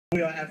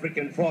Mazibuye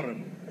African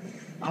Forum.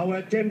 Our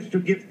attempts to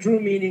give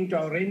true meaning to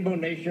our Rainbow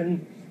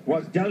Nation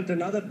was dealt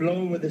another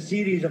blow with a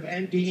series of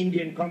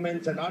anti-Indian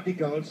comments and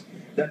articles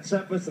that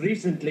surfaced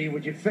recently,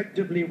 which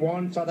effectively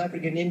warned South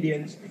African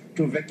Indians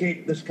to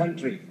vacate this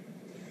country.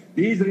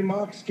 These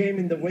remarks came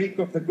in the wake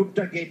of the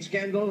Gupta Gate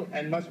scandal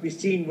and must be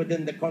seen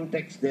within the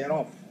context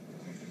thereof.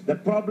 The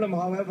problem,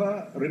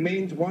 however,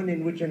 remains one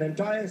in which an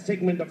entire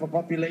segment of a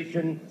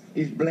population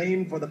is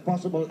blamed for the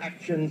possible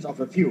actions of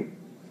a few.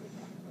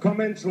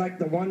 Comments like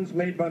the ones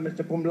made by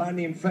Mr.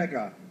 Pumlani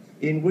Mfeka,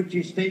 in which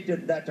he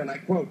stated that, and I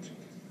quote,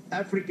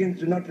 "Africans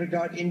do not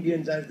regard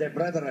Indians as their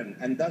brethren,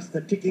 and thus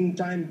the ticking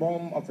time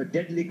bomb of a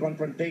deadly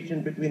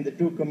confrontation between the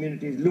two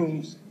communities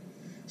looms,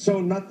 sow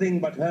nothing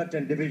but hurt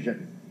and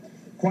division."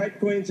 Quite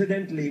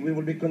coincidentally, we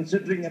will be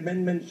considering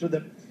amendments to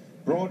the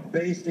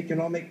broad-based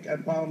economic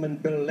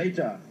empowerment bill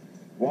later,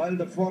 while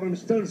the forum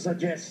still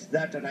suggests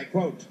that, and I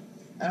quote,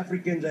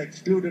 "Africans are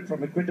excluded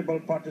from equitable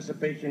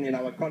participation in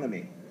our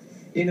economy."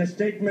 In a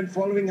statement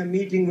following a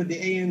meeting with the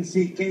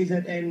ANC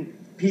KZN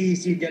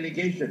PEC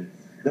delegation,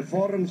 the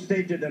forum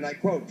stated, and I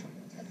quote,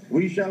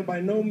 "We shall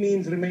by no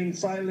means remain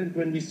silent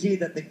when we see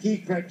that the key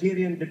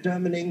criterion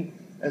determining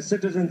a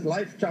citizen's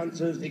life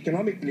chances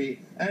economically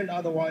and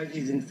otherwise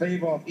is in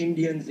favor of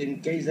Indians in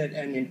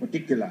KZN in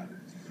particular."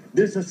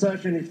 This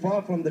assertion is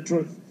far from the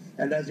truth,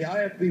 and as the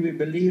IFP we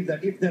believe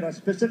that if there are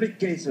specific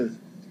cases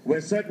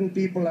where certain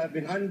people have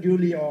been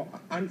unduly or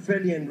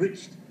unfairly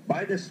enriched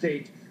by the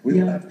state, we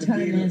will have to deal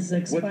with that. Your time has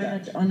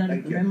expired,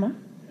 Honourable Member.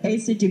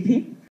 ACTP.